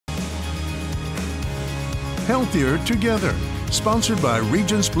Healthier Together, sponsored by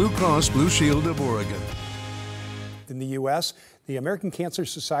Regence Blue Cross Blue Shield of Oregon. In the U.S., the American Cancer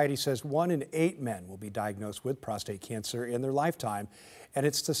Society says 1 in 8 men will be diagnosed with prostate cancer in their lifetime, and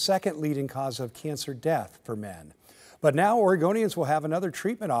it's the second leading cause of cancer death for men. But now Oregonians will have another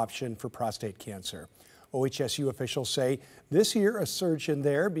treatment option for prostate cancer. OHSU officials say this year a surgeon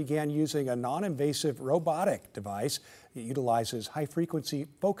there began using a non-invasive robotic device that utilizes high-frequency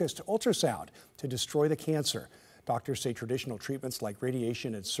focused ultrasound to destroy the cancer. Doctors say traditional treatments like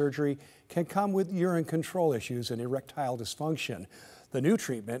radiation and surgery can come with urine control issues and erectile dysfunction. The new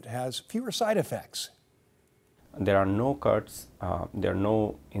treatment has fewer side effects. There are no cuts, there are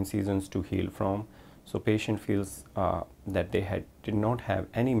no incisions to heal from. So patient feels that they did not have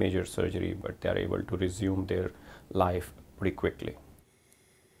any major surgery, but they are able to resume their life pretty quickly.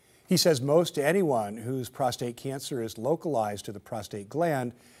 He says most anyone whose prostate cancer is localized to the prostate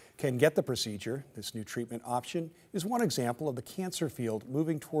gland can get the procedure. This new treatment option is one example of the cancer field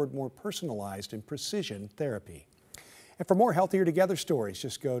moving toward more personalized and precision therapy. And for more Healthier Together stories,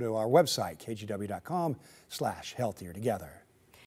 just go to our website, kgw.com/healthiertogether.